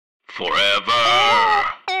Forever.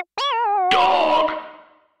 Dog.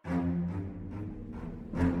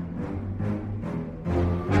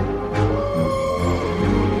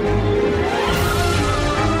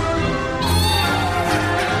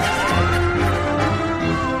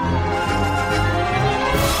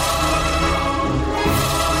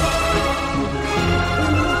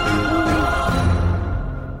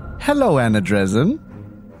 Hello, Anna Dresden.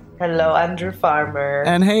 Hello, Andrew Farmer.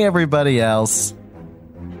 And hey, everybody else.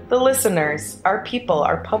 The listeners, our people,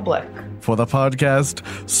 our public. For the podcast,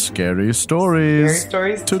 Scary Stories.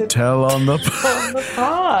 Scary Stories to tell on the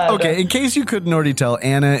pod. Okay, in case you couldn't already tell,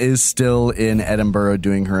 Anna is still in Edinburgh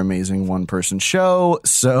doing her amazing one-person show.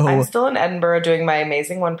 So I'm still in Edinburgh doing my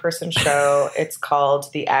amazing one-person show. It's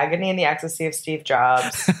called The Agony and the Ecstasy of Steve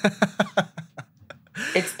Jobs.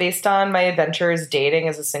 It's based on my adventures dating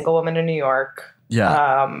as a single woman in New York.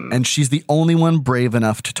 Yeah, and she's the only one brave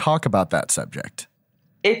enough to talk about that subject.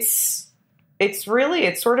 It's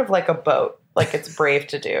sort of like a boat. Like it's brave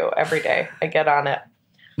to do every day. I get on it.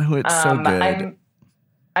 No, it's so good.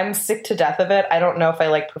 I'm sick to death of it. I don't know if I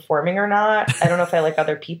like performing or not. I don't know if I like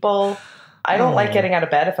other people. I don't like getting out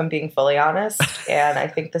of bed, if I'm being fully honest. And I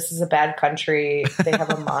think this is a bad country. They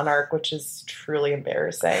have a monarch, which is truly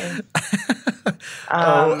embarrassing.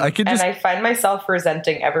 I find myself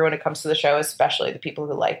resenting everyone who comes to the show, especially the people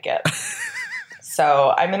who like it.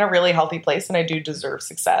 So I'm in a really healthy place, and I do deserve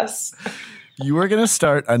success. You are going to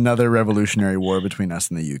start another revolutionary war between us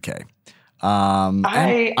and the UK. I'm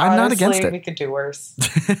not against it. We could do worse.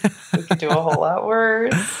 We could do a whole lot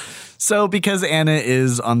worse. So because Anna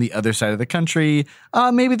is on the other side of the country,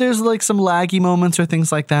 maybe there's like some laggy moments or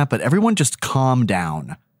things like that, but everyone just calm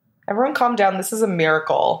down. Everyone calm down. This is a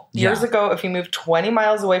miracle. Years ago, if you moved 20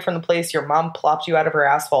 miles away from the place your mom plopped you out of her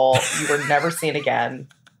asshole, you were never seen again.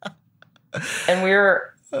 And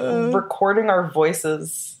we're recording our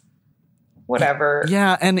voices. Whatever.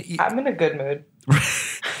 Yeah, and I'm in a good mood.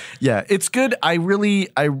 Yeah, it's good. I'm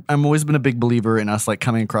always been a big believer in us like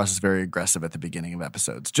coming across as very aggressive at the beginning of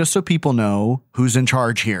episodes, just so people know who's in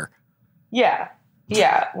charge here. Yeah.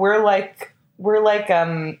 Yeah. We're like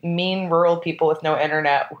mean rural people with no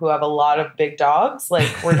internet who have a lot of big dogs. Like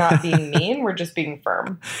we're not being mean. We're just being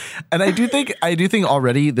firm. And I do think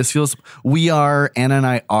already this feels, Anna and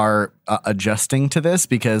I are adjusting to this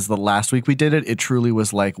because the last week we did it truly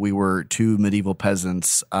was like we were two medieval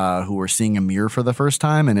peasants who were seeing a mirror for the first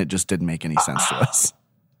time, and it just didn't make any sense to us.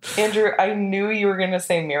 Andrew, I knew you were going to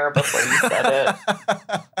say mirror before you said it.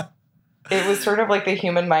 It was sort of like the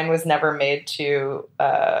human mind was never made to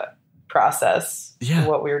process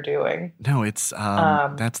what we were doing. No, it's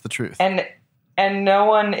that's the truth. And no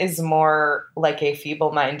one is more like a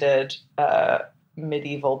feeble-minded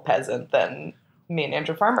medieval peasant than me and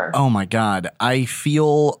Andrew Farmer. Oh my God. I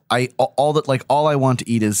feel all I want to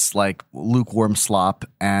eat is like lukewarm slop,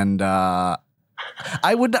 and I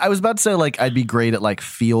was about to say like I'd be great at like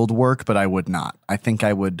field work, but I would not. I think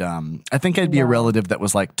I'd be a relative that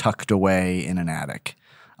was like tucked away in an attic.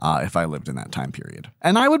 If I lived in that time period.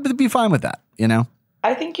 And I would be fine with that, you know?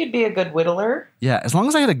 I think you'd be a good whittler. Yeah, as long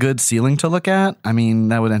as I had a good ceiling to look at, I mean,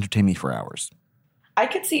 that would entertain me for hours. I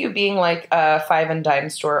could see you being like a five and dime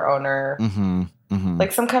store owner. Mm-hmm, mm-hmm.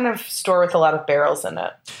 Like some kind of store with a lot of barrels in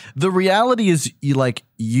it. The reality is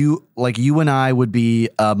you and I would be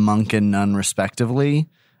a monk and nun respectively.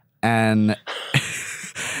 And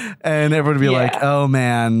and everyone would be like, oh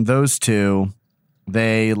man, those two,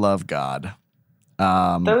 they love God.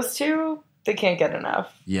 Those two, they can't get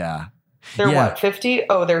enough. Yeah. They're what, 50?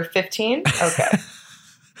 Oh, they're 15? Okay.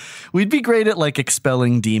 We'd be great at like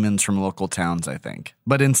expelling demons from local towns, I think.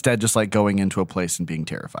 But instead just like going into a place and being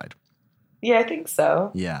terrified. Yeah, I think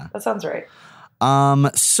so. Yeah. That sounds right.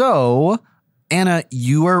 So Anna,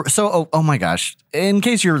 oh my gosh. In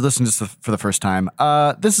case you're listening to this for the first time,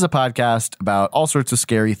 this is a podcast about all sorts of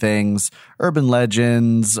scary things, urban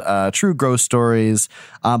legends, true ghost stories.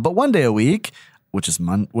 But one day a week, which is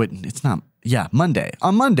Monday.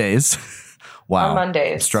 On Mondays. Wow. On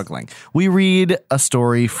Mondays. I'm struggling. We read a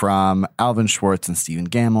story from Alvin Schwartz and Stephen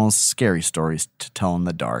Gammell's Scary Stories to Tell in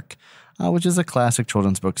the Dark, which is a classic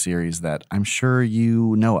children's book series that I'm sure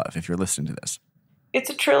you know of if you're listening to this. It's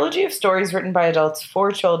a trilogy of stories written by adults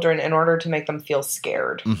for children in order to make them feel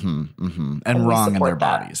scared. Mm-hmm, mm-hmm. And wrong in their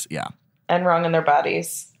bodies. Yeah. And wrong in their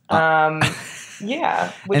bodies.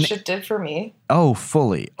 Yeah, which it did for me. Oh,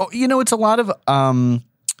 fully. Oh, you know, it's a lot of I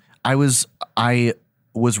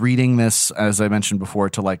was reading this, as I mentioned before,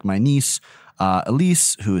 to like my niece,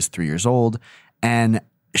 Elise, who is 3 years old, and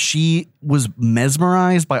she was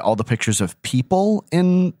mesmerized by all the pictures of people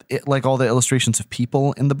in it, like all the illustrations of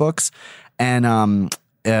people in the books. And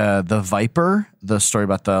The Viper, the story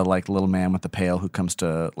about the like little man with the pail who comes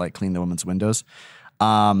to like clean the woman's windows.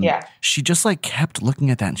 She just like kept looking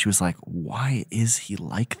at that and she was like, why is he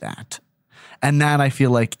like that? And that I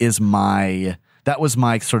feel like that was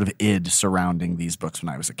my sort of id surrounding these books when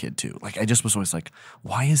I was a kid too. Like I just was always like,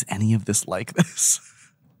 why is any of this like this?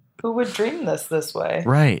 Who would dream this way?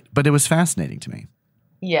 Right. But it was fascinating to me.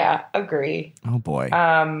 Yeah, agree. Oh boy.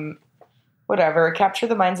 Whatever. Capture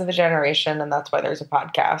the minds of a generation, and that's why there's a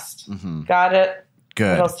podcast. Mm-hmm. Got it.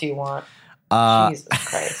 Good. What else do you want? Jesus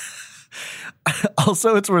Christ.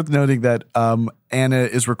 Also, it's worth noting that Anna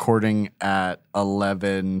is recording at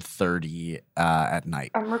 11:30 at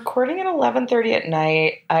night. I'm recording at 11:30 at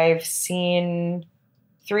night. I've seen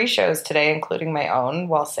 3 shows today, including my own,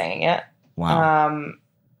 while saying it. Wow.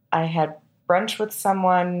 I had brunch with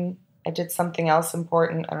someone. I did something else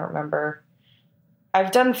important. I don't remember.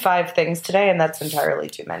 I've done 5 things today, and that's entirely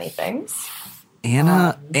too many things.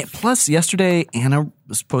 Anna, plus yesterday, Anna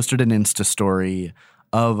posted an Insta story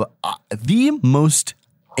of the most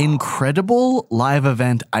incredible live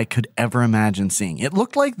event I could ever imagine seeing. It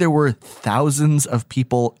looked like there were thousands of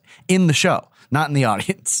people in the show, not in the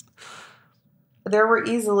audience. There were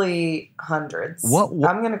easily hundreds. What?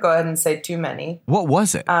 I'm going to go ahead and say too many. What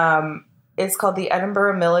was it? It's called the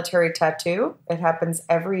Edinburgh Military Tattoo. It happens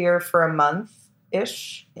every year for a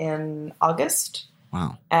month-ish in August.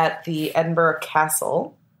 Wow. At the Edinburgh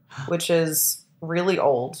Castle, which is really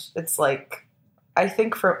old. It's like, I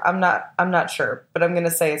think I'm not sure, but I'm going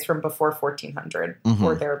to say it's from before 1400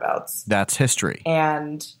 or thereabouts. That's history.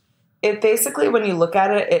 And it basically, when you look at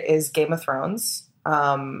it, it is Game of Thrones,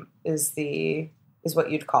 is what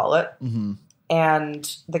you'd call it. Mm-hmm.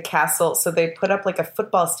 And the castle, so they put up like a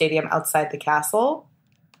football stadium outside the castle,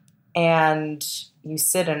 and you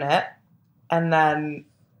sit in it, and then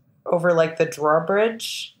over like the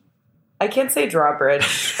drawbridge. I can't say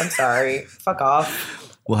drawbridge. I'm sorry. Fuck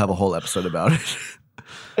off. We'll have a whole episode about it.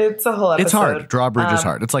 It's a whole episode. It's hard. Drawbridge is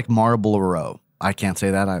hard. It's like Marlborough Row. I can't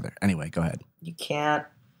say that either. Anyway, go ahead. You can't.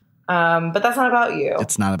 But that's not about you.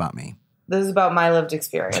 It's not about me. This is about my lived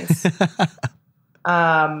experience.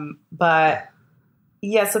 But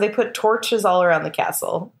yeah, so they put torches all around the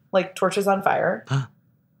castle, like torches on fire.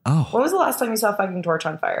 Oh. When was the last time you saw a fucking torch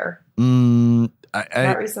on fire?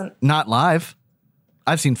 Not recent. Not live.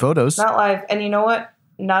 I've seen photos. Not live. And you know what?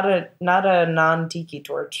 Not a non-tiki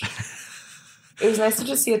torch. It was nice to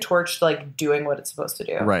just see a torch like doing what it's supposed to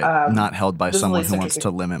do. Right. Not held by someone who wants to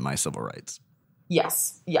limit my civil rights.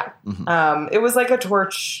 Yes. Yeah. Mm-hmm. It was like a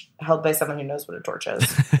torch held by someone who knows what a torch is.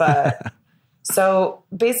 But so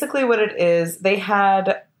basically what it is, they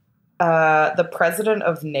had the president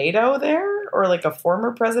of NATO there, or like a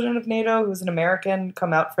former president of NATO who's an American,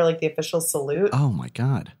 come out for like the official salute. Oh my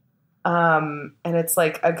God. And it's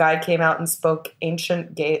like a guy came out and spoke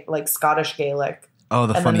ancient like Scottish Gaelic. Oh,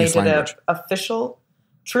 the funniest language. And then they did an official,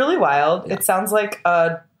 truly wild. Yeah. It sounds like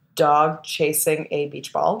a dog chasing a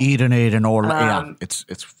beach ball. Eat or yeah, it's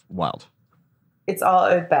wild.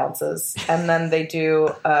 It bounces. And then they do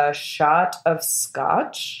a shot of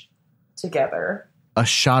scotch together. A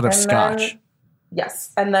shot of scotch.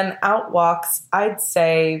 Yes. And then out walks, I'd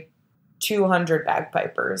say 200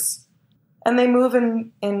 bagpipers. And they move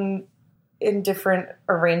in different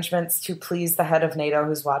arrangements to please the head of NATO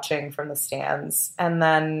who's watching from the stands. And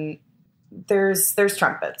then there's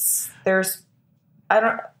trumpets.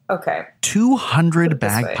 Okay. 200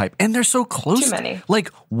 bagpipe. And they're so close. Too many. Like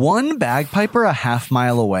one bagpiper a half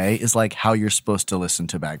mile away is like how you're supposed to listen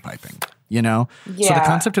to bagpiping, you know? Yeah. So the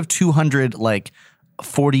concept of 200 like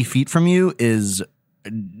 40 feet from you is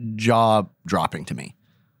jaw dropping to me.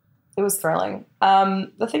 It was thrilling.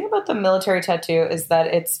 The thing about the military tattoo is that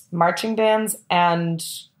it's marching bands and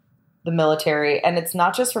the military. And it's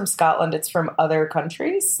not just from Scotland. It's from other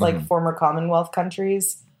countries, like former Commonwealth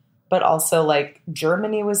countries. But also, like,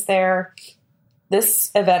 Germany was there. This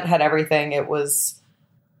event had everything. It was,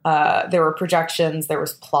 there were projections. There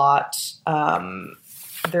was plot.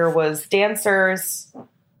 There was dancers.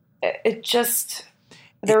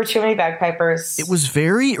 There were too many bagpipers.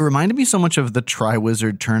 It reminded me so much of the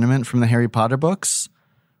Triwizard Tournament from the Harry Potter books.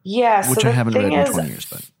 Yeah. Which I haven't read in 20 years.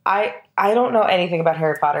 But I don't know anything about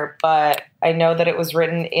Harry Potter, but I know that it was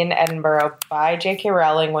written in Edinburgh by J.K.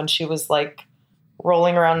 Rowling when she was, like,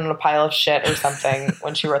 rolling around in a pile of shit or something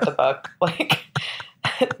when she wrote the book. Like,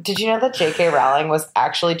 did you know that J.K. Rowling was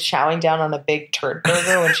actually chowing down on a big turd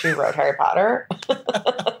burger when she wrote Harry Potter?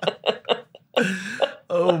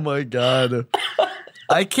 Oh my God.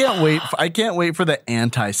 I can't wait for the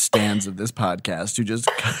anti-stans of this podcast who just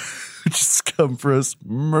come for us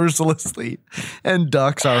mercilessly and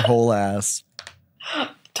dox our whole ass.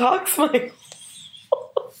 Dox my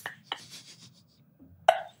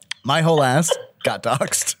My whole ass got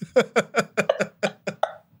doxxed.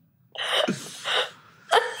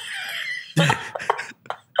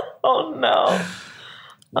 Oh no.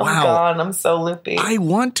 I'm Wow. gone. I'm so loopy. I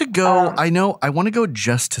want to go. I want to go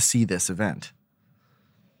just to see this event.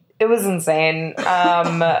 It was insane.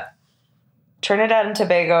 Trinidad and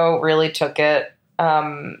Tobago really took it.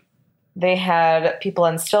 They had people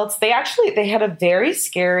on stilts. They had a very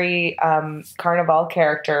scary Carnival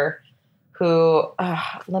character who,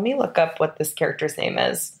 let me look up what this character's name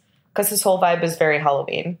is, because his whole vibe is very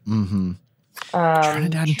Halloween. Mm-hmm.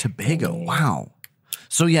 Trinidad and Tobago. Wow.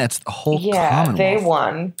 So yeah, it's the whole Commonwealth. They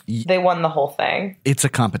won. They won the whole thing. It's a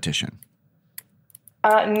competition.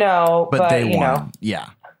 No, but they you won. know. Yeah.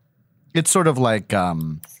 It's sort of like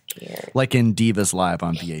in Divas Live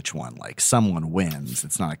on VH1. Like someone wins.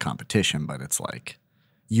 It's not a competition, but it's like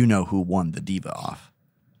you know who won the diva off.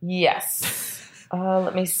 Yes.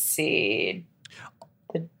 Let me see.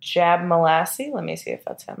 The Jab Malassi. Let me see if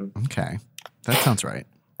that's him. Okay. That sounds right.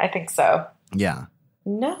 I think so. Yeah.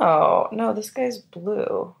 No, this guy's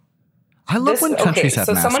blue. I love when countries have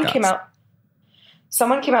mascots.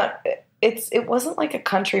 Someone came out. It wasn't like a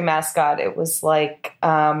country mascot. It was like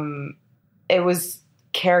it was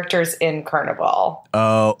characters in Carnival.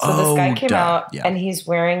 So this guy came out and he's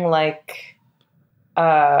wearing like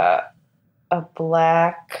a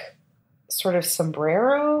black sort of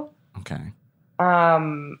sombrero. Okay.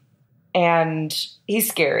 And he's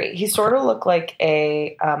scary. He sort of looked like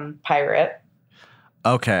a pirate.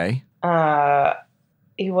 Okay.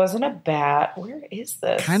 He wasn't a bat. Where is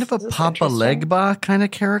this? Kind of a Papa Legba kind of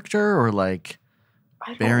character, or like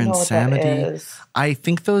Baron Samedi. I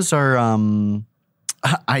think those are.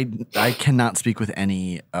 I cannot speak with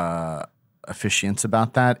any officiants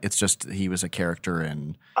about that. It's just he was a character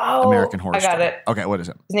in American Horror Story. I got it. Okay, what is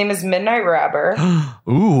it? His name is Midnight Robber.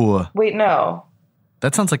 Ooh. Wait, no.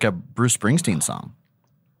 That sounds like a Bruce Springsteen song.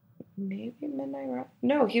 Maybe Midnight Robber.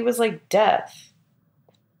 No, he was like Death.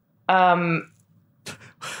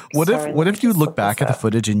 What if you look back at the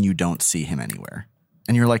footage and you don't see him anywhere?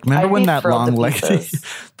 And you're like, remember when that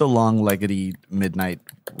long-leggedy midnight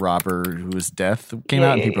robber who was Death came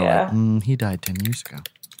out? And people are like, he died 10 years ago.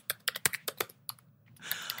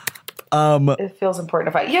 It feels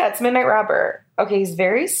important to find. Yeah, it's Midnight Robber. Okay, he's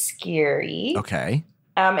very scary. Okay.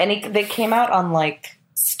 And they came out on like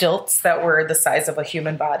stilts that were the size of a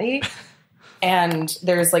human body. And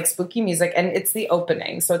there's like spooky music, and it's the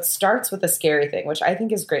opening. So it starts with a scary thing, which I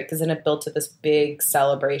think is great because then it built to this big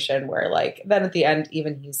celebration where like then at the end,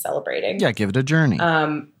 even he's celebrating. Yeah, give it a journey.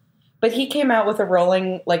 But he came out with a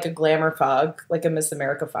rolling, like a glamour fog, like a Miss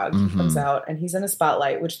America fog. Mm-hmm. He comes out and he's in a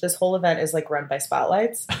spotlight, which this whole event is like run by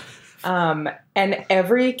spotlights. And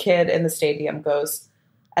every kid in the stadium goes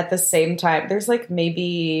at the same time. There's like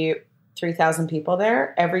maybe 3,000 people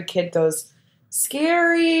there. Every kid goes,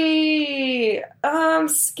 scary. I'm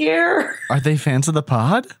scared. Are they fans of the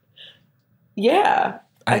pod? Yeah,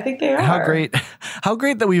 I think they are. How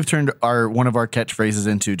great that we've turned one of our catchphrases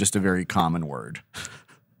into just a very common word.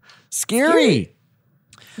 Scary.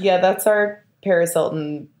 Yeah, that's our Paris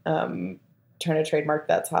Hilton trying to trademark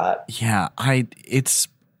That's Hot. Yeah, I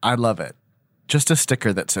love it. Just a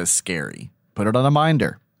sticker that says scary. Put it on a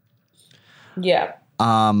binder. Yeah.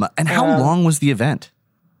 And how long was the event?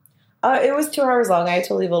 It was 2 hours long. I had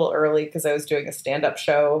to leave a little early because I was doing a stand-up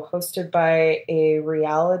show hosted by a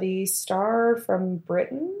reality star from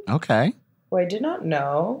Britain. Okay. Who I did not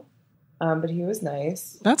know, but he was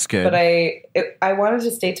nice. That's good. But I wanted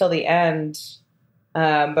to stay till the end,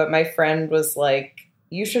 but my friend was like,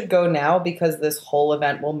 you should go now because this whole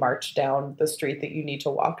event will march down the street that you need to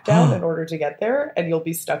walk down in order to get there, and you'll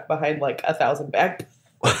be stuck behind like 1,000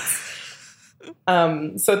 bagpipes.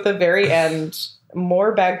 So at the very end,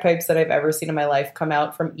 more bagpipes than I've ever seen in my life come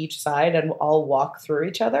out from each side and all walk through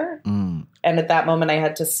each other. And at that moment, I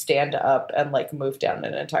had to stand up and like move down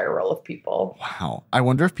an entire row of people. Wow. I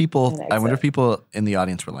wonder if people in the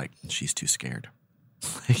audience were like, she's too scared.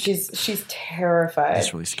 Like, she's terrified.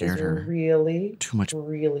 This really scared her. Really Too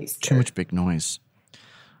scared. much big noise.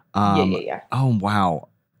 Yeah. Oh, wow.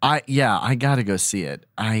 I gotta go see it.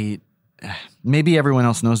 Maybe everyone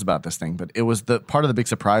else knows about this thing, but it was the part of the big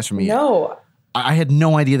surprise for me. No. I had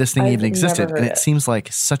no idea this thing even existed, and it seems like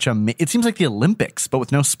it seems like the Olympics, but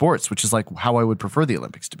with no sports, which is like how I would prefer the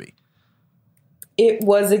Olympics to be. It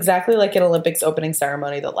was exactly like an Olympics opening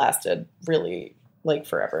ceremony that lasted really like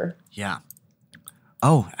forever. Yeah.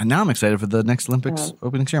 Oh, and now I'm excited for the next Olympics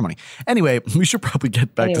opening ceremony. Anyway, we should probably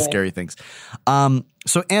get back to scary things.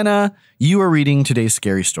 So Anna, you are reading today's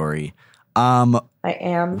scary story. I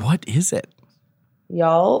am. What is it?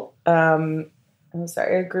 Y'all, I'm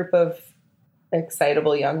sorry, a group of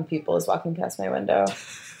excitable young people is walking past my window.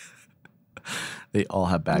 They all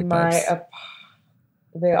have bagpipes.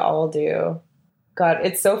 They all do. God,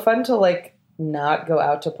 it's so fun to like not go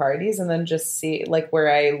out to parties and then just see like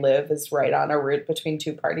where I live is right on a route between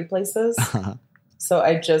two party places. So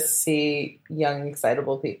I just see young,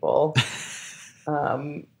 excitable people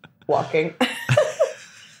walking.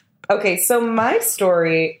 Okay, so my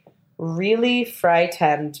story really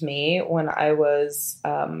frightened me when I was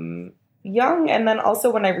young. And then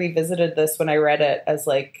also when I revisited this, when I read it as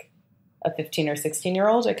like a 15 or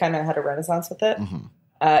 16-year-old, I kind of had a renaissance with it. Mm-hmm.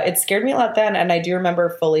 It scared me a lot then, and I do remember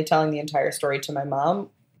fully telling the entire story to my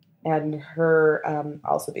mom and her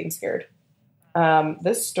also being scared.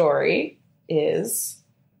 This story is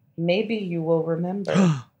Maybe You Will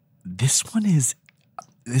Remember. This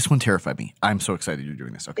one terrified me. I'm so excited you're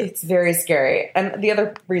doing this. Okay. It's very scary. And the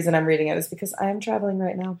other reason I'm reading it is because I am traveling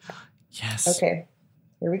right now. Yes. Okay,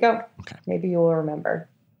 here we go. Okay. Maybe you will remember.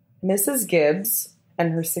 Mrs. Gibbs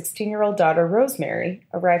and her 16-year-old daughter, Rosemary,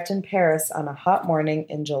 arrived in Paris on a hot morning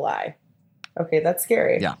in July. Okay, that's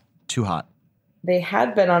scary. Yeah, too hot. They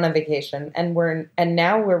had been on a vacation and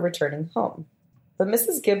now were returning home. But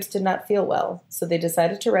Mrs. Gibbs did not feel well, so they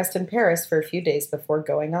decided to rest in Paris for a few days before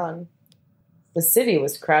going on. The city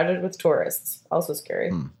was crowded with tourists, also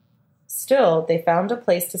scary. Still, they found a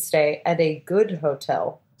place to stay at a good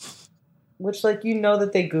hotel, which, like, you know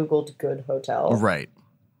that they Googled good hotel. Right.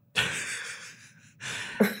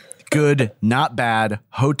 Good, not bad,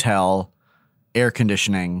 hotel, air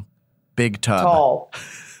conditioning, big tub, Tall,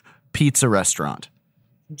 pizza restaurant.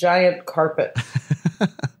 giant carpet,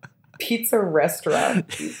 pizza restaurant.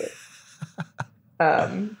 Jesus.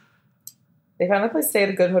 They found a place to stay at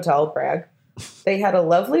a good hotel, brag. They had a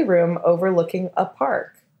lovely room overlooking a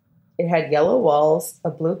park. It had yellow walls,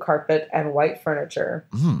 a blue carpet, and white furniture.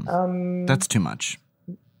 That's too much.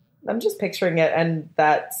 I'm just picturing it, and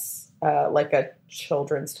that's like a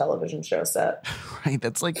children's television show set. Right.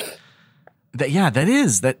 That's like that. Yeah, that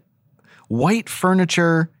is that white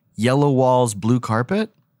furniture, yellow walls, blue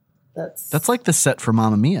carpet. That's like the set for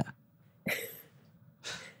Mamma Mia.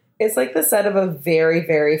 It's like the set of a very,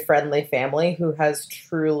 very friendly family who has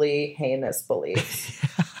truly heinous beliefs.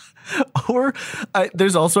 Or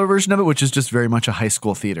there's also a version of it which is just very much a high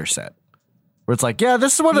school theater set, where it's like, yeah,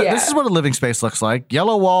 this is what a living space looks like.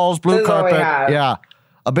 Yellow walls, blue carpet. Yeah,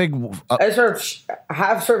 a big. I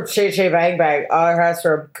have sort of shay bang bang. I have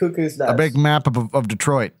sort of cuckoo's nest. A big map of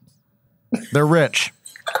Detroit. They're rich.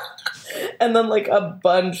 And then like a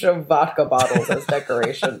bunch of vodka bottles as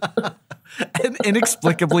decoration. And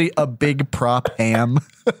inexplicably a big prop ham.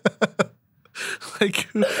 Like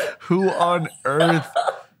who on earth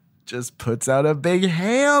just puts out a big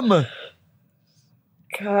ham?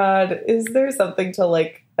 God, is there something to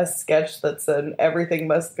like a sketch that's an everything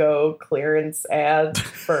must go clearance ad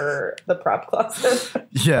for the prop closet?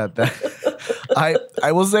 Yeah,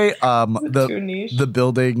 I will say Too niche. the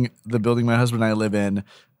building my husband and I live in,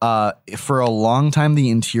 for a long time the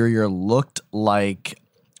interior looked like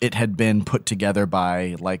it had been put together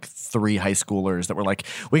by like 3 high schoolers that were like,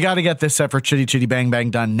 we got to get this set for Chitty Chitty Bang Bang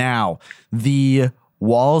done now. The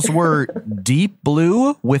walls were deep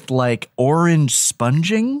blue with like orange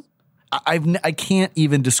sponging. I can't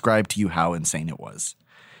even describe to you how insane it was.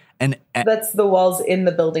 And that's the walls in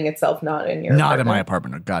the building itself, not in your not apartment. in my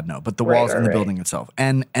apartment. God, no. But the walls in the building itself.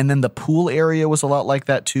 And then the pool area was a lot like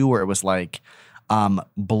that too, where it was like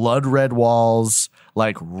blood red walls,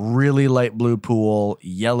 like really light blue pool,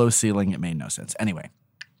 yellow ceiling. It made no sense. Anyway.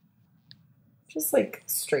 Just like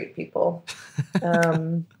straight people.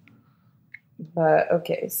 But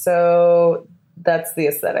okay, so that's the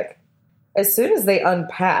aesthetic. As soon as they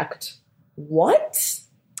unpacked, what?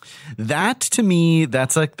 That to me,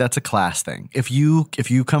 that's a class thing. If you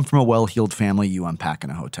come from a well-heeled family, you unpack in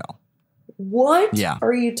a hotel. What Yeah.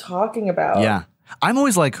 are you talking about? Yeah. I'm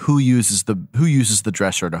always like, who uses the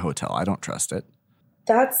dresser at a hotel? I don't trust it.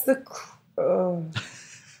 That's the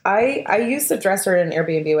I used the dresser in an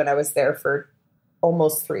Airbnb when I was there for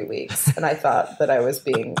almost 3 weeks, and I thought that I was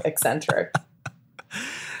being eccentric.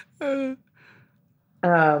 As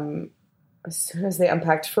soon as they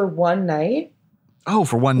unpacked for one night. Oh,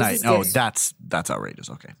 for one night. No, Gibbs. that's outrageous.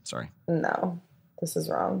 Okay, sorry. No, this is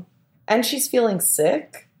wrong. And she's feeling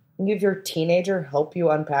sick. You have your teenager help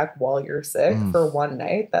you unpack while you're sick for one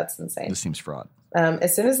night. That's insane. This seems fraud.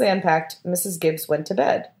 As soon as they unpacked, Mrs. Gibbs went to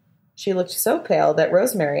bed. She looked so pale that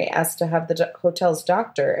Rosemary asked to have the hotel's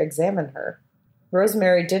doctor examine her.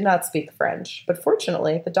 Rosemary did not speak French, but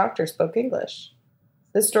fortunately, the doctor spoke English.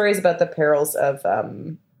 This story is about the perils of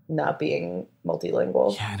not being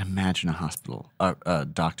multilingual. Yeah, and imagine a hospital, a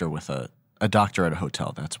doctor with a doctor at a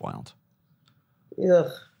hotel. That's wild.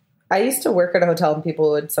 Ugh. I used to work at a hotel and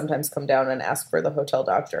people would sometimes come down and ask for the hotel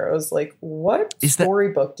doctor. I was like, what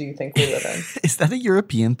storybook do you think we live in? Is that a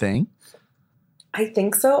European thing? I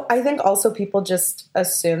think so. I think also people just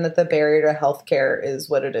assume that the barrier to healthcare is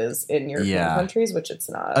what it is in European countries, which it's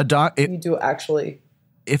not. You do actually...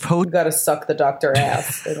 you got to suck the doctor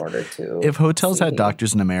ass in order to. If hotels had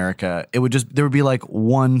doctors in America, there would be like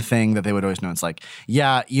one thing that they would always know. It's like,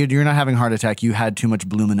 yeah, you're not having a heart attack. You had too much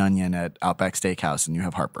bloomin' onion at Outback Steakhouse and you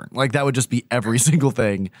have heartburn. Like that would just be every single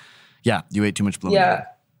thing. Yeah, you ate too much bloomin' onion.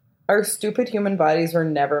 Our stupid human bodies were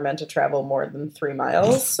never meant to travel more than 3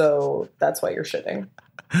 miles, so that's why you're shitting.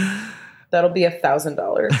 That'll be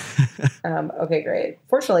 $1,000. Okay, great.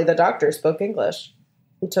 Fortunately, the doctor spoke English.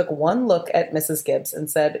 He took one look at Mrs. Gibbs and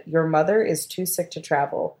said, "Your mother is too sick to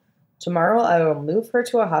travel. Tomorrow I will move her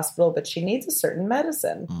to a hospital, but she needs a certain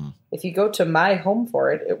medicine. If you go to my home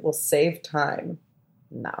for it, it will save time."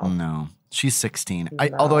 No. She's 16.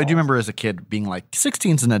 Although I do remember as a kid being like,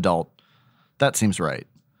 16's an adult. That seems right.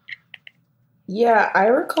 Yeah, I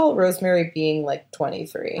recall Rosemary being like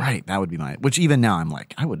 23. Right, that would be which even now I'm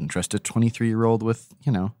like, I wouldn't trust a 23-year-old with,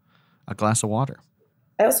 a glass of water.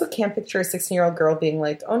 I also can't picture a 16-year-old girl being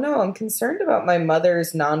like, "Oh no, I'm concerned about my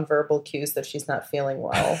mother's nonverbal cues that she's not feeling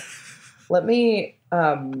well. Let me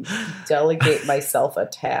delegate myself a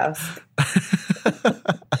task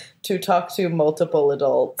to talk to multiple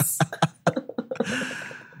adults."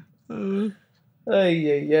 Brother.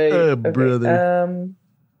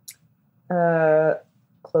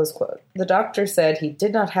 Close quote. The doctor said he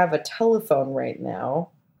did not have a telephone right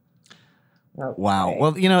now. Okay. Wow.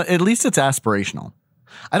 Well, at least it's aspirational.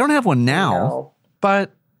 I don't have one now,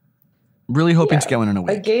 but really hoping to get one in a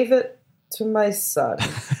week. I gave it to my son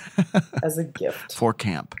as a gift. For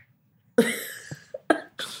camp. I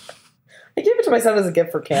gave it to my son as a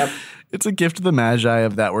gift for camp. It's a gift to the Magi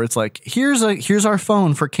of that, where it's like, here's our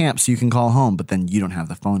phone for camp so you can call home, but then you don't have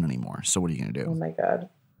the phone anymore. So what are you going to do? Oh, my God.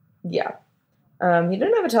 Yeah. He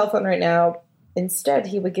didn't have a telephone right now. Instead,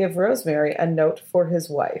 he would give Rosemary a note for his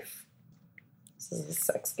wife. This is a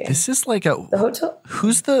sex game. This is like the hotel.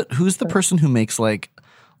 Who's the person who makes like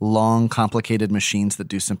long, complicated machines that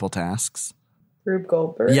do simple tasks? Rube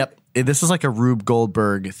Goldberg. Yep. This is like a Rube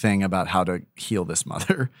Goldberg thing about how to heal this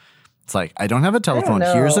mother. It's like, I don't have a telephone.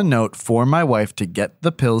 Here's a note for my wife to get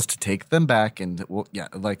the pills, to take them back. And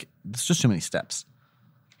it's just too many steps.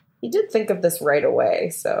 He did think of this right away.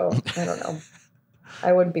 So I don't know.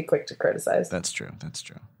 I wouldn't be quick to criticize. That's true.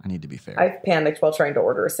 I need to be fair. I've panicked while trying to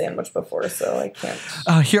order a sandwich before, so I can't.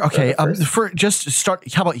 Okay. How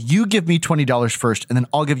about you give me $20 first, and then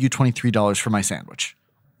I'll give you $23 for my sandwich.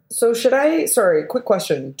 So quick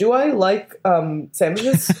question. Do I like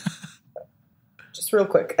sandwiches? Just real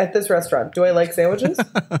quick. At this restaurant, do I like sandwiches?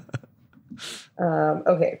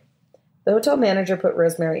 Okay. The hotel manager put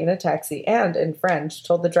Rosemary in a taxi and, in French,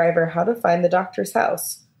 told the driver how to find the doctor's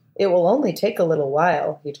house. "It will only take a little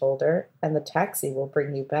while," he told her, "and the taxi will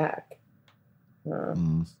bring you back."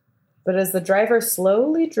 But as the driver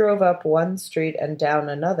slowly drove up one street and down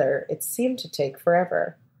another, it seemed to take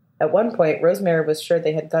forever. At one point, Rosemary was sure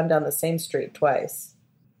they had gone down the same street twice.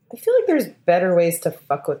 I feel like there's better ways to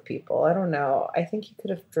fuck with people. I don't know. I think you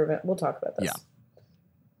could have driven... We'll talk about this. Yeah.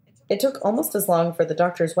 It took almost as long for the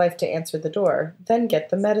doctor's wife to answer the door, then get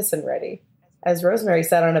the medicine ready. As Rosemary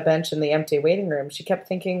sat on a bench in the empty waiting room, she kept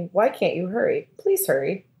thinking, "Why can't you hurry? Please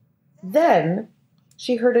hurry." Then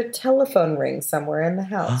she heard a telephone ring somewhere in the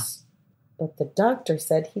house. But the doctor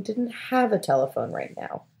said he didn't have a telephone right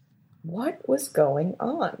now. What was going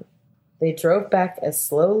on? They drove back as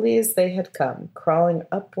slowly as they had come, crawling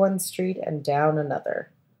up one street and down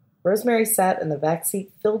another. Rosemary sat in the back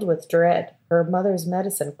seat filled with dread, her mother's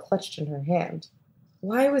medicine clutched in her hand.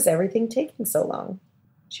 Why was everything taking so long?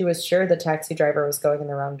 She was sure the taxi driver was going in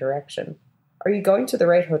the wrong direction. "Are you going to the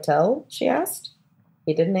right hotel?" she asked.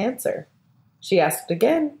 He didn't answer. She asked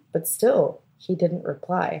again, but still he didn't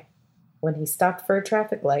reply. When he stopped for a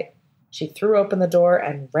traffic light, she threw open the door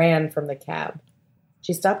and ran from the cab.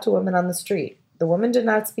 She stopped a woman on the street. The woman did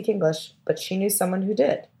not speak English, but she knew someone who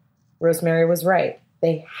did. Rosemary was right.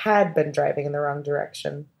 They had been driving in the wrong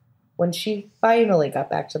direction. When she finally got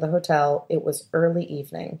back to the hotel, it was early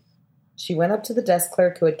evening. She went up to the desk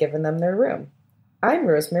clerk who had given them their room. "I'm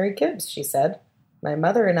Rosemary Gibbs," she said. "My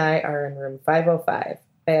mother and I are in room 505.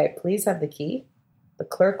 May I please have the key?" The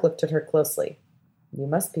clerk looked at her closely. "You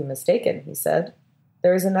must be mistaken," he said.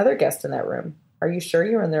 "There is another guest in that room. Are you sure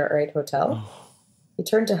you're in the right hotel?" He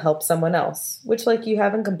turned to help someone else, which, like, you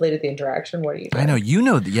haven't completed the interaction. What are you doing? I know.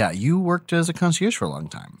 You worked as a concierge for a long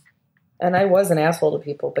time. And I was an asshole to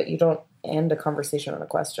people, but you don't end a conversation on a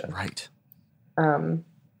question. Right.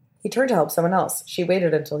 He turned to help someone else. She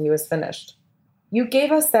waited until he was finished. You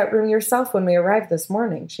gave us that room yourself when we arrived this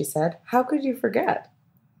morning, she said. How could you forget?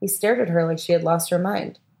 He stared at her like she had lost her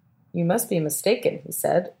mind. You must be mistaken, he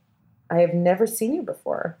said. I have never seen you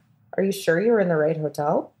before. Are you sure you were in the right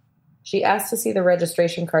hotel? She asked to see the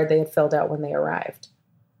registration card they had filled out when they arrived.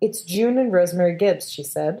 It's June and Rosemary Gibbs, she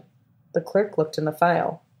said. The clerk looked in the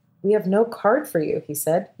file. We have no card for you, he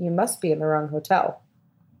said. You must be in the wrong hotel.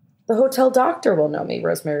 The hotel doctor will know me,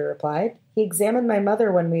 Rosemary replied. He examined my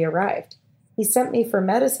mother when we arrived. He sent me for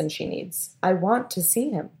medicine she needs. I want to see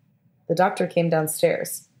him. The doctor came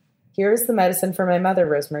downstairs. Here is the medicine for my mother,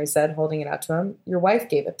 Rosemary said, holding it out to him. Your wife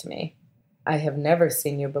gave it to me. I have never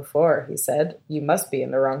seen you before, he said. You must be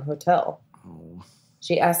in the wrong hotel. Oh.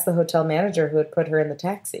 She asked the hotel manager who had put her in the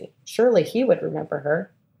taxi. Surely he would remember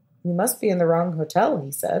her. You must be in the wrong hotel,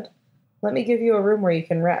 he said. Let me give you a room where you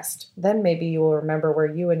can rest. Then maybe you will remember where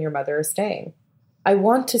you and your mother are staying. I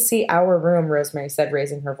want to see our room, Rosemary said,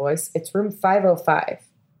 raising her voice. It's room 505.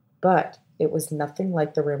 But it was nothing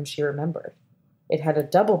like the room she remembered. It had a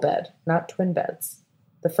double bed, not twin beds.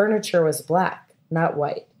 The furniture was black, not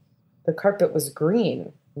white. The carpet was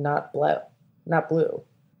green, not blue.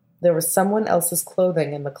 There was someone else's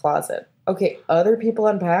clothing in the closet. Okay, other people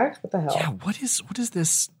unpacked? What the hell? Yeah, what is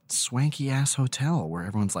this swanky ass hotel where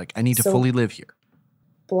everyone's like, I need to fully live here?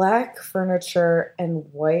 Black furniture and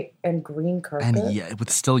white and green carpet. And yeah, with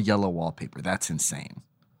still yellow wallpaper. That's insane.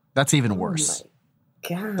 That's even worse.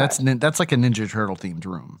 Oh my God. That's like a Ninja Turtle themed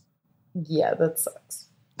room. Yeah, that sucks.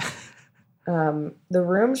 The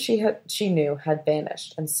room she knew had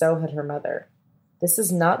vanished, and so had her mother. This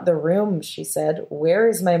is not the room, she said. Where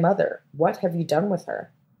is my mother? What have you done with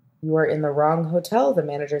her? You are in the wrong hotel, the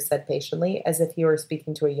manager said patiently, as if he were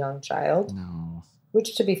speaking to a young child. No.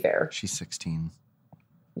 Which, to be fair. She's 16.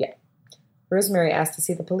 Yeah. Rosemary asked to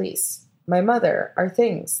see the police. My mother, our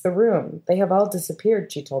things, the room, they have all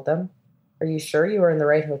disappeared, she told them. Are you sure you are in the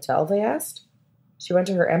right hotel, they asked. She went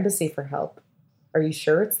to her embassy for help. Are you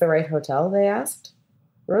sure it's the right hotel, they asked.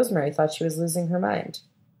 Rosemary thought she was losing her mind.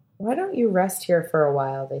 Why don't you rest here for a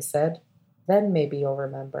while, they said. Then maybe you'll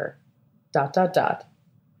remember. ...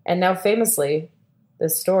 And now famously,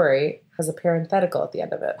 this story has a parenthetical at the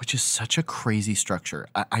end of it. Which is such a crazy structure.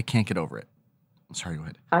 I can't get over it. Sorry, go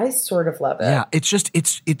ahead. I sort of love it. Yeah, it's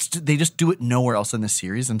they just do it nowhere else in the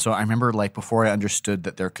series. And so I remember like before I understood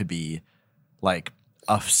that there could be like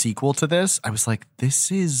a sequel to this, I was like,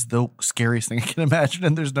 this is the scariest thing I can imagine,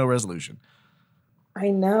 and there's no resolution. I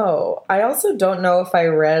know. I also don't know if I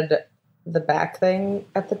read the back thing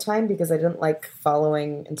at the time because I didn't like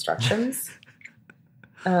following instructions.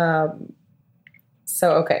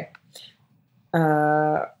 Okay.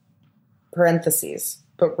 Parentheses.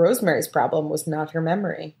 But Rosemary's problem was not her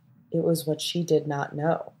memory. It was what she did not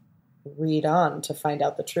know. Read on to find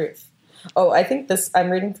out the truth. Oh, I think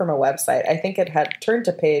I'm reading from a website. I think it had turned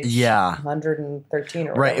to page 113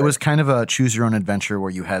 or whatever. Right. It was kind of a choose your own adventure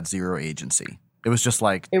where you had zero agency. It was just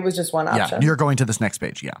like. It was just one option. Yeah. You're going to this next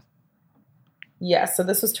page. Yeah. Yeah. So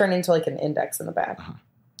this was turned into like an index in the back. Uh-huh.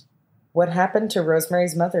 What happened to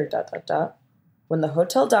Rosemary's mother, ... When the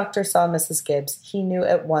hotel doctor saw Mrs. Gibbs, he knew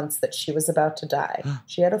at once that she was about to die.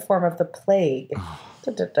 She had a form of the plague,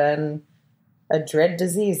 and a dread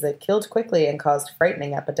disease that killed quickly and caused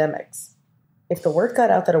frightening epidemics. If the word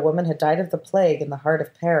got out that a woman had died of the plague in the heart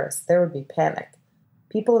of Paris, there would be panic.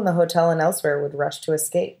 People in the hotel and elsewhere would rush to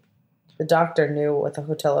escape. The doctor knew what the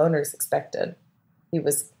hotel owners expected. He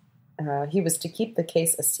was to keep the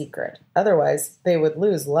case a secret. Otherwise, they would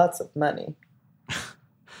lose lots of money.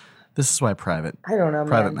 This is why private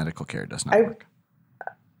medical care does not work.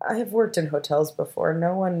 I have worked in hotels before.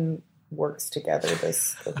 No one works together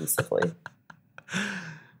this cohesively.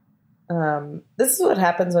 This is what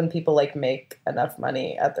happens when people like make enough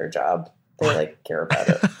money at their job. They like care about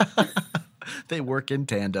it. They work in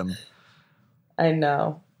tandem. I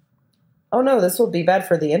know. Oh no, this will be bad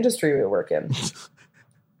for the industry we work in.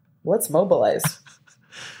 Let's mobilize.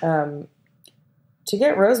 To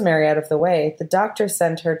get Rosemary out of the way, the doctor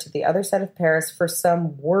sent her to the other side of Paris for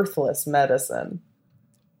some worthless medicine.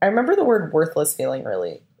 I remember the word worthless feeling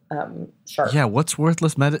really sharp. Yeah, what's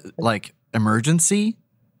worthless like emergency?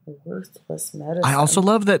 Worthless medicine. I also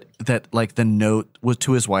love that like the note was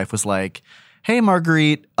to his wife was like, "Hey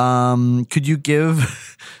Marguerite, could you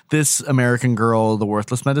give this American girl the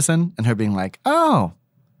worthless medicine?" And her being like, "Oh,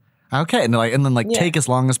 okay," and then take as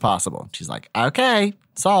long as possible. She's like, "Okay,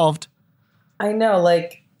 solved." I know,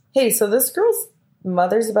 like, hey, so this girl's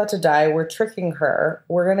mother's about to die. We're tricking her.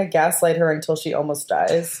 We're going to gaslight her until she almost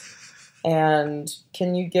dies. And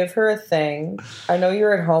can you give her a thing? I know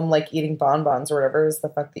you're at home, like, eating bonbons or whatever is the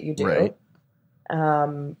fuck that you do. Right.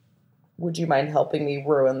 would you mind helping me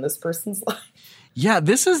ruin this person's life? Yeah,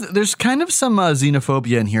 there's kind of some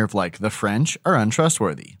xenophobia in here of like the French are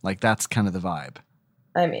untrustworthy. Like that's kind of the vibe.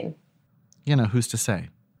 I mean, You know, who's to say?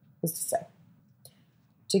 who's to say?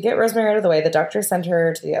 To get Rosemary out of the way, the doctor sent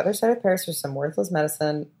her to the other side of Paris for some worthless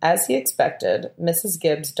medicine. As he expected, Mrs.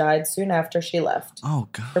 Gibbs died soon after she left. Oh,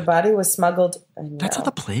 Her God. body was smuggled. I know. That's how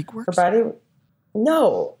the plague works? Her body.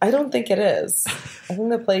 No, I don't think it is. I think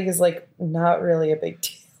the plague is like not really a big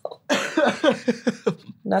deal.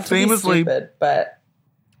 Not to Famously- be stupid, but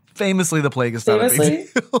Famously, the plague is not a famously,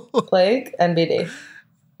 big deal. plague, NBD.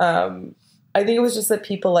 I think it was just that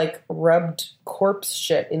people like rubbed corpse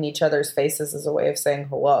shit in each other's faces as a way of saying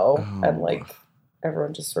hello, Oh. and like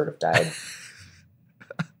everyone just sort of died.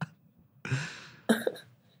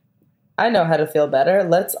 I know how to feel better.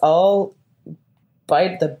 Let's all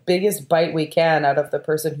bite the biggest bite we can out of the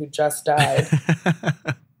person who just died.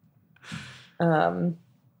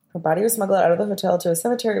 Her body was smuggled out of the hotel to a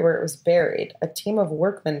cemetery where it was buried. A team of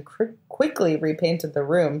workmen quickly repainted the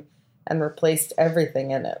room and replaced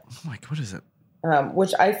everything in it. Oh my, what is it?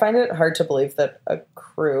 Which I find it hard to believe that a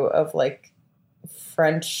crew of like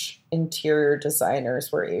French interior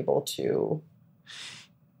designers were able to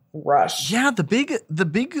rush. Yeah, the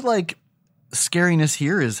big like scariness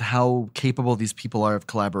here is how capable these people are of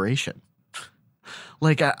collaboration.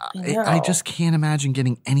 Like I know. just can't imagine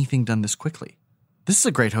getting anything done this quickly. This is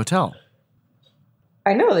a great hotel.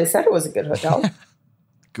 I know they said it was a good hotel.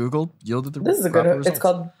 Google yielded the This is a proper good.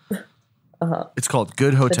 results. It's called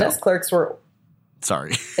Good the Hotel. desk clerks were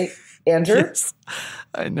Sorry. Andrew. Yes.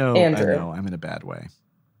 I know. Andrew. I know. I'm in a bad way.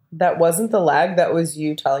 That wasn't the lag. That was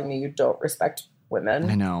you telling me you don't respect women.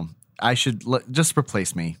 I know. I should just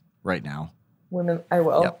replace me right now. Women, I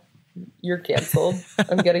will. Yep. You're canceled.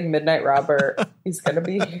 I'm getting Midnight Robert. He's going to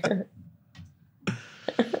be here.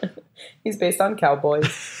 He's based on cowboys.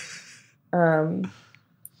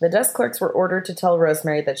 The desk clerks were ordered to tell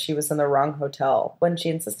Rosemary that she was in the wrong hotel. When she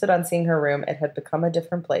insisted on seeing her room, it had become a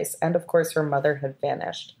different place, and of course her mother had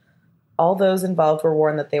vanished. All those involved were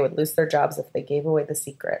warned that they would lose their jobs if they gave away the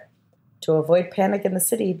secret. To avoid panic in the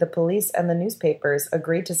city, the police and the newspapers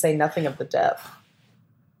agreed to say nothing of the death.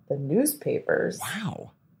 The newspapers?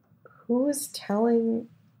 Wow. Who is telling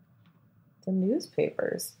the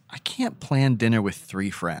newspapers? I can't plan dinner with 3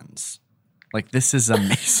 friends. Like, this is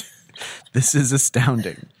amazing. This is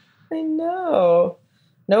astounding. I know.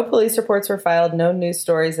 No police reports were filed. No news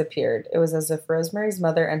stories appeared. It was as if Rosemary's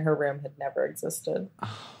mother and her room had never existed.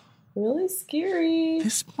 Really scary.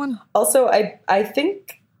 This one, Also, I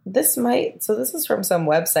think this might... So this is from some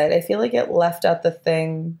website. I feel like it left out the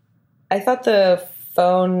thing... I thought the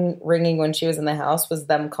phone ringing when she was in the house was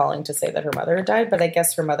them calling to say that her mother had died, but I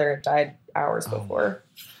guess her mother had died hours before.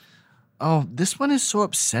 this one is so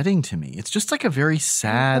upsetting to me. It's just like a very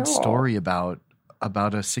sad know. story about a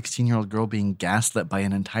 16-year-old girl being gaslit by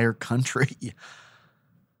an entire country.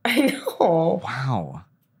 I know. Wow.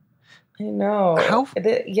 I know.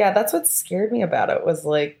 Yeah, that's what scared me about it was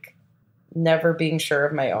like never being sure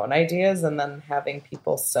of my own ideas and then having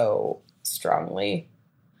people so strongly.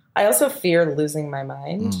 I also fear losing my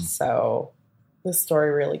mind, so this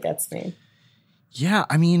story really gets me. Yeah,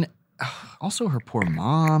 I mean, also her poor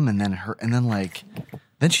mom, and then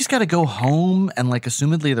she's got to go home, and like,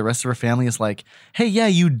 assumedly the rest of her family is like, hey, yeah,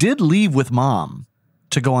 you did leave with mom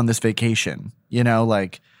to go on this vacation. You know,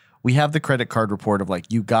 like, we have the credit card report of like,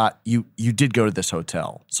 you did go to this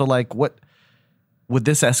hotel. So like, what would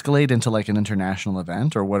this escalate into like an international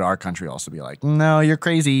event, or would our country also be like, no, you're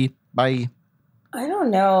crazy, bye? I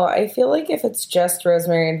don't know. I feel like if it's just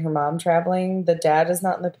Rosemary and her mom traveling, the dad is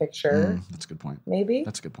not in the picture, That's a good point. maybe.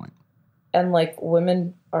 That's a good point. And like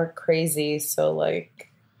women are crazy, so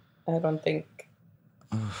like I don't think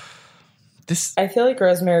This, I feel like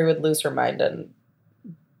Rosemary would lose her mind and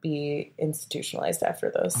be institutionalized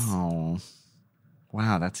after this. oh,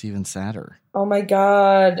 wow, that's even sadder. Oh my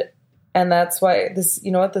God. And that's why this,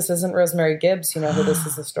 you know what? This isn't Rosemary Gibbs. You know who this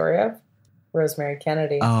is the story of? Rosemary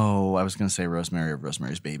Kennedy. Oh, I was going to say Rosemary of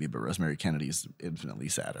Rosemary's Baby, but Rosemary Kennedy is infinitely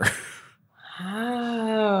sadder.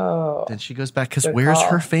 Wow. Then she goes back because Good where's call.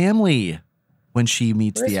 her family when she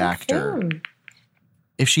meets Where's the her actor? fam?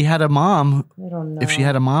 If she had a mom, I don't know. if she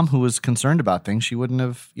had a mom who was concerned about things, she wouldn't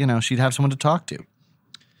have, she'd have someone to talk to.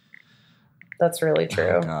 That's really true.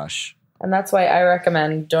 Oh, gosh. And that's why I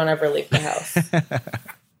recommend don't ever leave the house.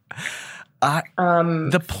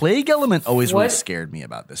 The plague element always really what- scared me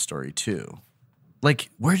about this story, too. Like,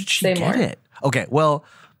 where did she Say get more. it? Okay, well,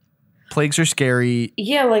 plagues are scary.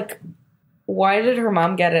 Yeah, like why did her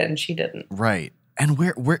mom get it and she didn't? Right. And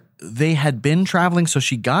where they had been traveling, so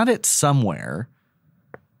she got it somewhere.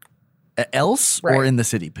 else or Right. in the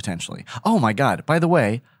city potentially. Oh my God. By the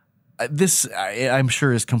way, this I'm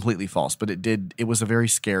sure is completely false, but it was a very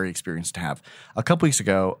scary experience to have. A couple weeks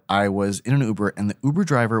ago, I was in an Uber and the Uber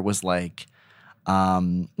driver was like, we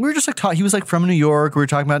were just like talking. He was like from New York. We were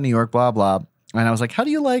talking about New York, blah, blah. And I was like, how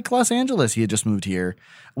do you like Los Angeles? He had just moved here,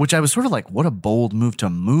 which I was sort of like, what a bold move to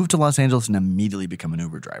move to Los Angeles and immediately become an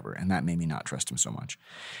Uber driver. And that made me not trust him so much.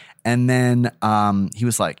 And then he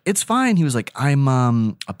was like, it's fine. He was like, I'm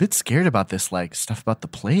a bit scared about this, like stuff about the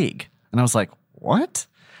plague. And I was like, what?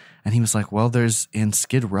 And he was like, well, there's in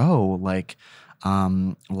Skid Row, like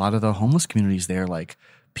a lot of the homeless communities there, like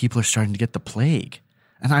people are starting to get the plague.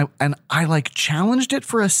 And I like challenged it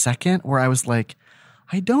for a second where I was like,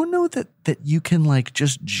 I don't know that you can like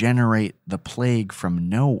just generate the plague from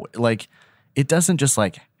nowhere. Like it doesn't just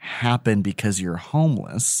like happen because you're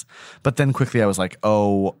homeless. But then quickly I was like,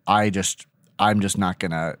 oh, I'm just not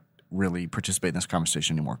going to really participate in this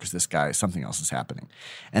conversation anymore because this guy, something else is happening.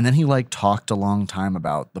 And then he like talked a long time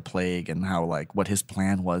about the plague and how like what his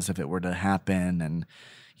plan was if it were to happen. And,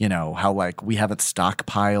 you know, how like we haven't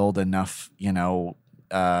stockpiled enough, you know,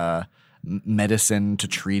 medicine to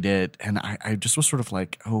treat it. And I just was sort of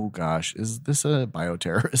like, oh gosh, is this a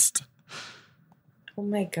bioterrorist? Oh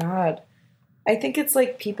my God. I think it's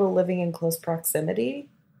like people living in close proximity.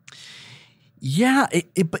 Yeah,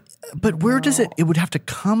 but where does it would have to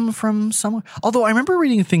come from somewhere? Although I remember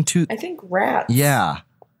reading a thing too. I think rats. Yeah.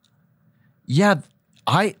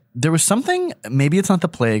 There was something, maybe it's not the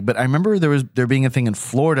plague, but I remember there being a thing in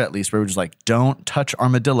Florida at least where it was like, don't touch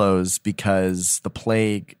armadillos because the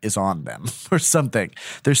plague is on them or something.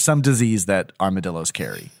 There's some disease that armadillos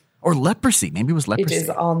carry. Or leprosy. Maybe it was leprosy. It is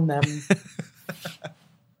on them.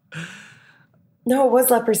 No, it was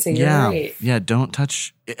leprosy. You're right. Yeah, don't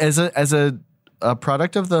touch. As a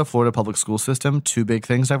product of the Florida public school system, two big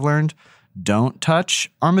things I've learned. Don't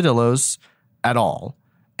touch armadillos at all.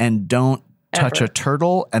 And don't touch a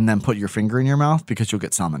turtle and then put your finger in your mouth because you'll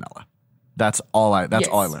get salmonella. That's all I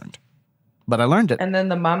learned. But I learned it. And then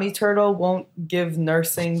the mommy turtle won't give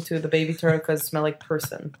nursing to the baby turtle because it smells like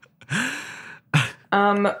person.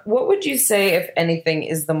 What would you say, if anything,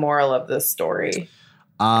 is the moral of this story?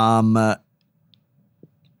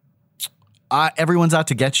 Everyone's out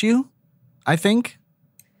to get you, I think.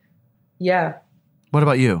 Yeah. What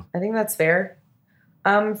about you? I think that's fair.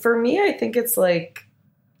 For me, I think it's like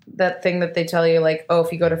that thing that they tell you, like, oh,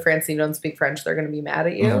 if you go to France and you don't speak French, they're going to be mad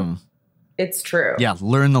at you. Mm. It's true. Yeah,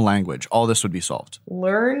 learn the language. All this would be solved.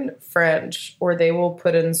 Learn French, or they will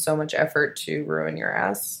put in so much effort to ruin your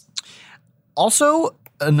ass. Also,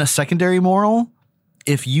 in the secondary moral,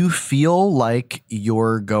 if you feel like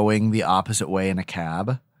you're going the opposite way in a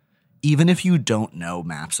cab, even if you don't know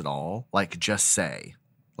maps at all, like just say,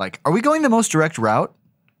 like, are we going the most direct route?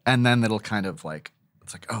 And then it'll kind of like,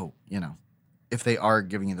 it's like, oh, you know, if they are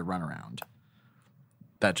giving you the runaround,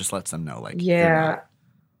 that just lets them know, like, you're not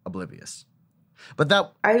oblivious. But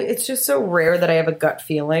it's just so rare that I have a gut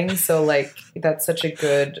feeling. So like, that's such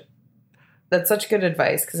good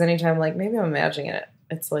advice. Because anytime, like, maybe I'm imagining it,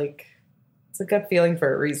 it's like, it's a gut feeling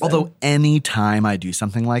for a reason. Although any time I do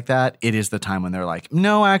something like that, it is the time when they're like,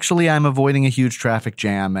 no, actually, I'm avoiding a huge traffic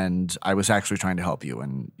jam and I was actually trying to help you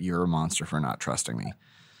and you're a monster for not trusting me.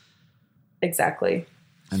 Exactly.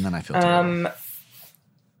 And then I feel terrible.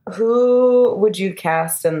 Who would you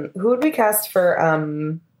cast and who would we cast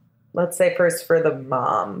for, let's say first for the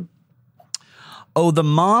mom? Oh, the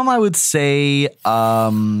mom, I would say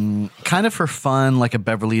kind of for fun, like a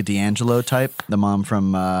Beverly D'Angelo type. The mom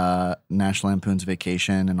from National Lampoon's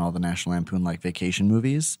Vacation and all the National Lampoon like vacation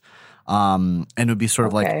movies. And it would be sort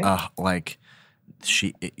of like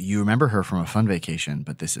you remember her from A Fun Vacation,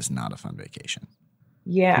 but this is not A Fun Vacation.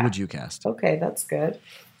 Yeah. Who would you cast? Okay, that's good.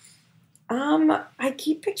 I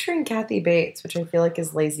keep picturing Kathy Bates, which I feel like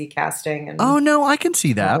is lazy casting. And oh no, I can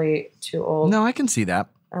see that. Probably too old. No, I can see that.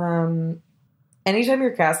 Anytime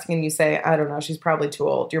you're casting and you say, I don't know, she's probably too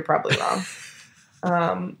old, you're probably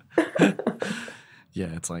wrong. Yeah,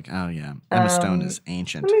 it's like, oh yeah, Emma Stone is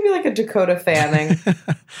ancient. Maybe like a Dakota Fanning.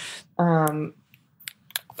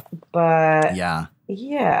 But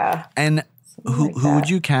yeah. And who would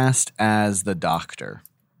you cast as the doctor?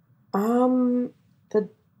 The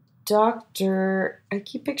doctor, I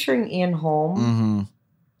keep picturing Ian Holm. Mm-hmm.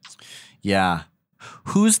 Yeah.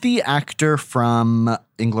 Who's the actor from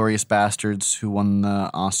Inglourious Bastards who won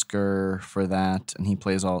the Oscar for that? And he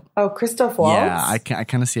plays all... Oh, Christoph Waltz? Yeah, I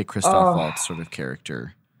kind of see a Christoph Waltz sort of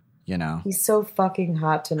character, you know? He's so fucking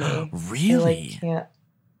hot to me. Really? I can't...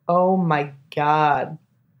 Oh my God.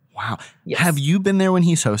 Wow. Yes. Have you been there when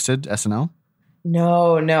he's hosted SNL?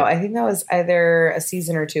 No. I think that was either a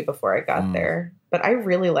season or two before I got there. But I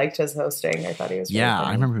really liked his hosting. I thought he was really Yeah, funny.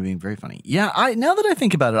 I remember being very funny. Yeah, now that I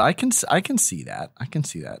think about it, I can see that. I can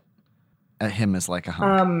see that. Him as like a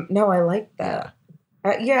hunk. No, I like that.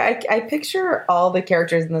 I picture all the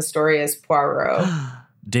characters in the story as Poirot.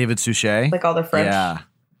 David Suchet. Like all the French. Yeah.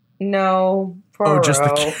 No, Poirot. Oh, just the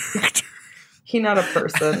character. He not a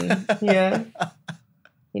person. Yeah.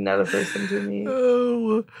 He not a person to me.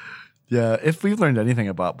 Oh. Yeah, if we've learned anything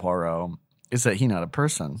about Poirot, is that he not a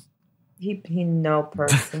person. He no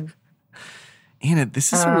person. Anna,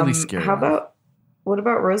 this is a really scary What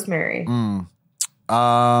about Rosemary?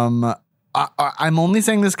 I'm only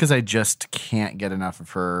saying this because I just can't get enough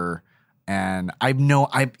of her. And I'm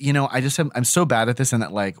so bad at this, and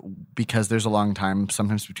that like because there's a long time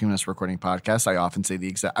sometimes between us recording podcasts, I often say the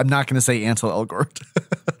exact. I'm not going to say Ansel Elgort,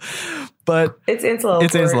 but it's Ansel Elgort.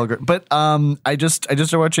 It's Ansel Elgort. But I just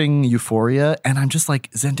started watching Euphoria, and I'm just like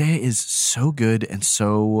Zendaya is so good and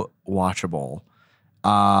so watchable,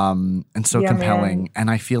 and so compelling. Man. And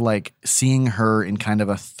I feel like seeing her in kind of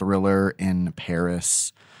a thriller in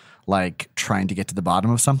Paris, like trying to get to the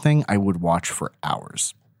bottom of something, I would watch for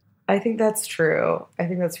hours. I think that's true. I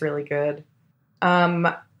think that's really good.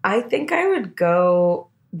 I think I would go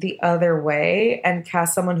the other way and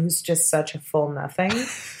cast someone who's just such a full nothing,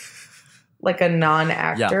 like a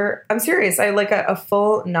non-actor. Yeah. I'm serious. I like a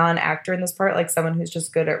full non-actor in this part, like someone who's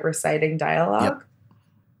just good at reciting dialogue.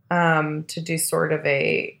 Yep. To do sort of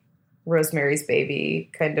a Rosemary's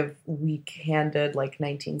Baby kind of weak-handed, like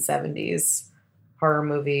 1970s horror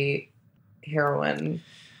movie heroine.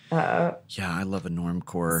 I love a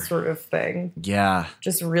normcore sort of thing. Yeah.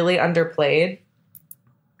 Just really underplayed.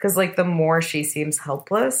 Because, like, the more she seems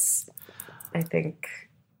helpless, I think.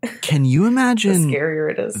 Can you imagine the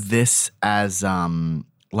scarier it is? This as,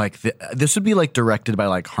 this would be, like, directed by,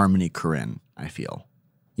 like, Harmony Korine, I feel.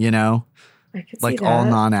 You know? I could like, see that. all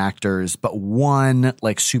non-actors, but one,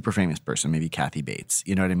 like, super famous person, maybe Kathy Bates.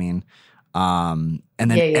 You know what I mean? And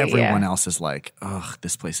then everyone else is like, ugh,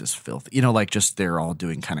 this place is filthy. You know, like just they're all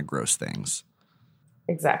doing kind of gross things.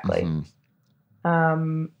 Exactly.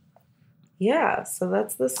 Mm-hmm. So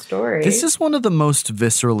that's the story. This is one of the most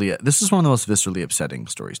viscerally upsetting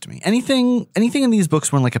stories to me. Anything in these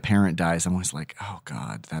books when like a parent dies, I'm always like, oh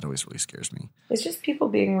God, that always really scares me. It's just people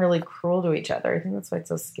being really cruel to each other. I think that's why it's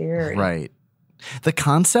so scary. Right. The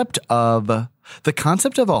concept of a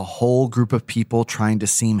whole group of people trying to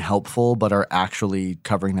seem helpful but are actually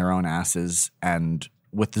covering their own asses and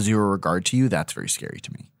with zero regard to you, that's very scary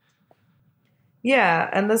to me. Yeah,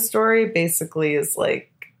 and the story basically is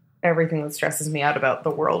like everything that stresses me out about the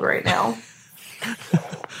world right now.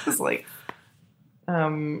 It's like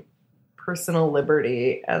personal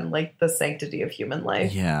liberty and like the sanctity of human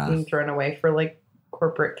life being thrown away for like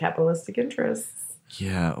corporate capitalistic interests.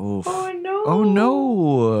 Yeah. Oof. Oh no. Oh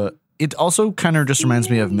no. It also kind of just reminds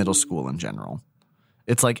me of middle school in general.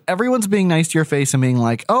 It's like everyone's being nice to your face and being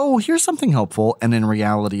like, "Oh, here's something helpful," and in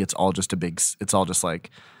reality, it's all just like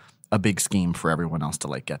a big scheme for everyone else to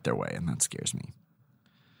like get their way, and that scares me.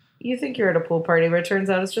 You think you're at a pool party, but it turns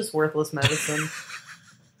out it's just worthless medicine.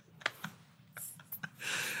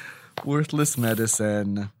 Worthless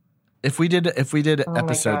medicine. If we did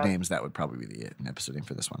episode names, that would probably be an episode name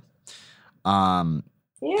for this one.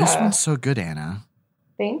 This one's so good, Anna.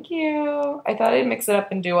 Thank you. I thought I'd mix it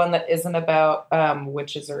up and do one that isn't about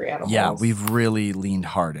witches or animals. Yeah, we've really leaned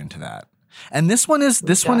hard into that. And this one is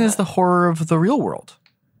the horror of the real world.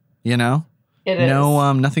 You know? It is.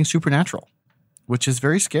 No, nothing supernatural, which is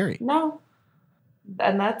very scary. No.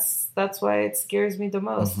 And that's why it scares me the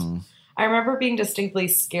most. Mm-hmm. I remember being distinctly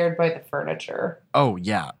scared by the furniture. Oh,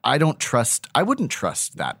 yeah. I wouldn't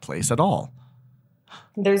trust that place at all.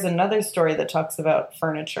 There's another story that talks about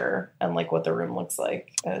furniture and like what the room looks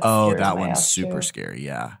like. Oh, that one's super scary.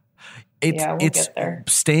 Yeah. We'll get there.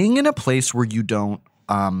 Staying in a place where you don't,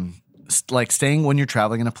 staying when you're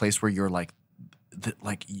traveling in a place where you're like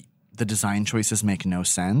the design choices make no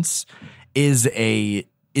sense is like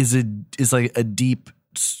a deep,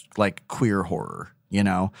 like queer horror, you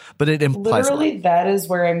know, but it implies literally that is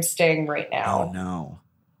where I'm staying right now. Oh no.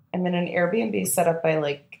 I'm in an Airbnb set up by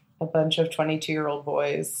like a bunch of 22-year-old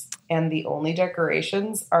boys, and the only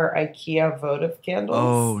decorations are IKEA votive candles.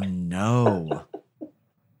 Oh, no.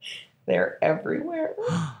 They're everywhere.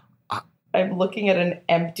 I'm looking at an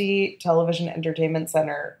empty television entertainment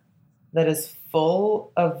center that is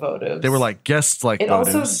full of votives. They were like, guests like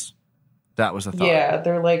votives. Also, that was a thought. Yeah,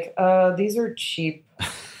 they're like, these are cheap.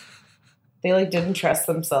 They like didn't trust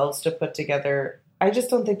themselves to put together. I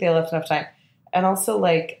just don't think they left enough time. And also,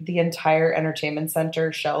 like, the entire entertainment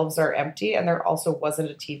center shelves are empty, and there also wasn't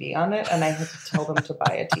a TV on it, and I had to tell them to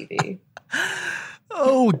buy a TV.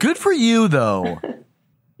 Oh, good for you, though.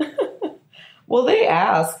 Well, they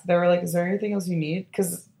asked. They were like, "Is there anything else you need?"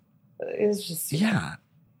 Because it's just Yeah.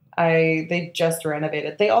 They just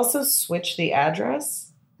renovated. They also switched the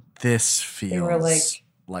address. This were feels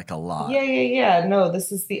like a lot. Yeah. No,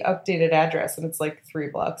 this is the updated address, and it's like 3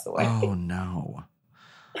 blocks away. Oh, no.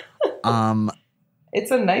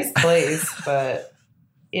 It's a nice place, but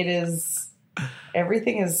it is.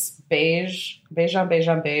 Everything is beige on beige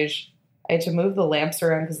on beige. I had to move the lamps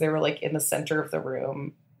around because they were like in the center of the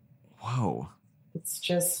room. Whoa. It's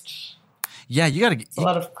just. Yeah, you gotta get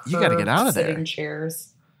out of there. Sitting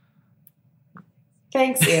chairs.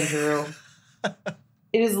 Thanks, Andrew.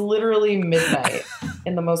 It is literally midnight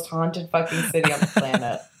in the most haunted fucking city on the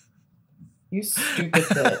planet. You stupid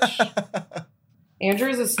bitch. Andrew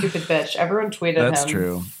is a stupid bitch. Everyone tweeted him. That's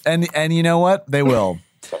true. And you know what? They will.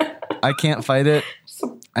 I can't fight it.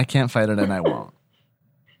 I can't fight it, and I won't.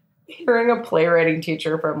 Hearing a playwriting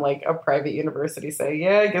teacher from like a private university say,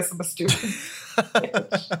 "Yeah, I guess I'm a stupid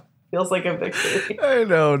bitch," feels like a victory. I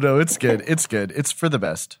know. No, it's good. It's good. It's for the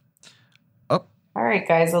best. Oh. All right,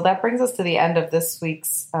 guys. Well, that brings us to the end of this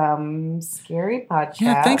week's Scary Podcast.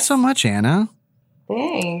 Yeah, thanks so much, Anna.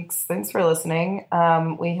 Thanks for listening.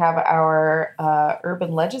 We have our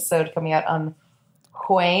Urban Legisode coming out on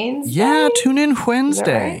Wednesday. Yeah, tune in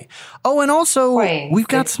Wednesday. Right? Oh, and also Wednesday. we've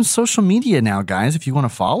got some social media now, guys. If you want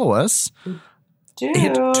to follow us, Andrew,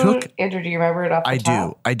 do you remember it off the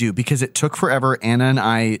top? I do, because it took forever. Anna and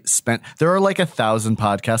I spent. There are like 1,000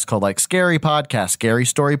 podcasts called like Scary Podcast, Scary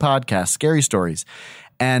Story Podcast, Scary Stories,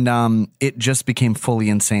 and it just became fully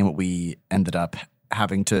insane what we ended up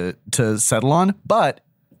having to settle on. But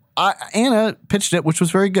Anna pitched it, which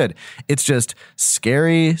was very good. It's just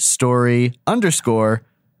Scary Story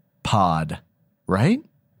 _pod, right?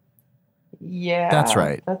 Yeah. That's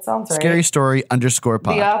right. That sounds right. Scary Story _pod.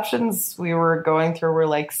 The options we were going through were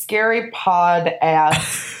like Scary Pod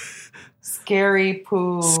ass, Scary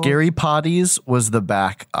Poo. Scary Potties was the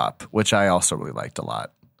backup, which I also really liked a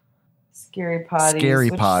lot. Scary Potties.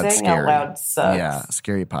 Scary which Pod. saying Scary. out loud sucks. Yeah,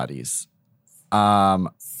 Scary Potties.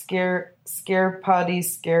 Scare Potty,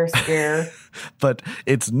 scare. But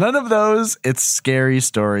it's none of those. It's Scary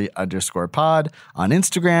Story _pod on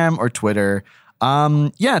Instagram or Twitter.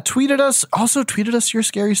 Tweet at us. Also tweet at us your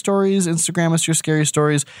scary stories. Instagram us your scary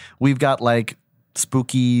stories. We've got like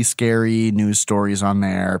spooky, scary news stories on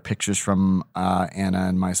there. Pictures from Anna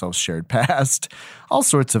and myself shared past. All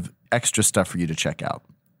sorts of extra stuff for you to check out.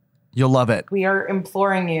 You'll love it. We are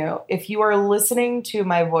imploring you. If you are listening to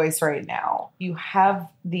my voice right now, you have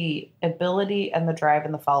the ability and the drive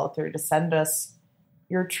and the follow through to send us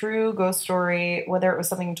your true ghost story, whether it was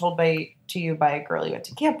something told to you by a girl you went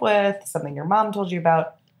to camp with, something your mom told you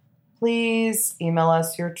about. Please email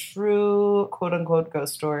us your true quote unquote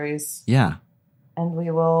ghost stories. Yeah. And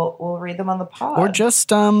we'll read them on the pod. Or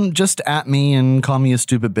just at me and call me a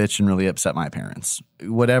stupid bitch and really upset my parents.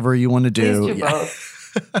 Whatever you want to do. Please do both.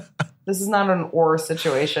 This is not an or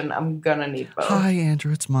situation. I'm gonna need both. Hi,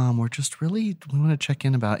 Andrew. It's Mom. We want to check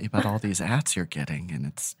in about all these ads you're getting, and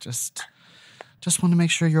it's just want to make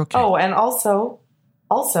sure you're okay. Oh, and also,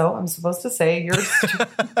 I'm supposed to say you're.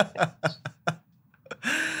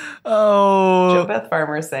 Oh, Joe Beth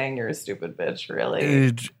Farmer saying you're a stupid bitch.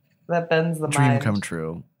 Really, that bends the dream mind. come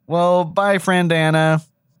true. Well, bye, friend Anna.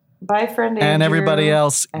 Bye, friend Andrew. And everybody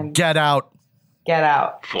else, and get out. Get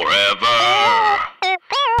out. Forever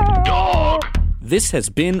Dog. This has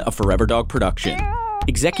been a Forever Dog production.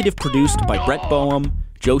 Executive produced by Brett Boehm,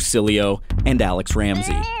 Joe Cilio, and Alex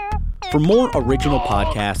Ramsey. For more original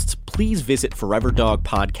podcasts, please visit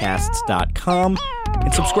foreverdogpodcasts.com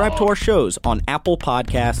and subscribe to our shows on Apple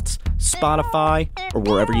Podcasts, Spotify, or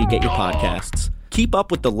wherever you get your podcasts. Keep up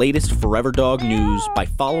with the latest Forever Dog news by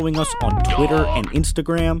following us on Twitter and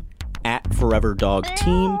Instagram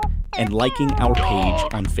 @ForeverDogTeam and liking our page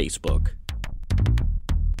on Facebook.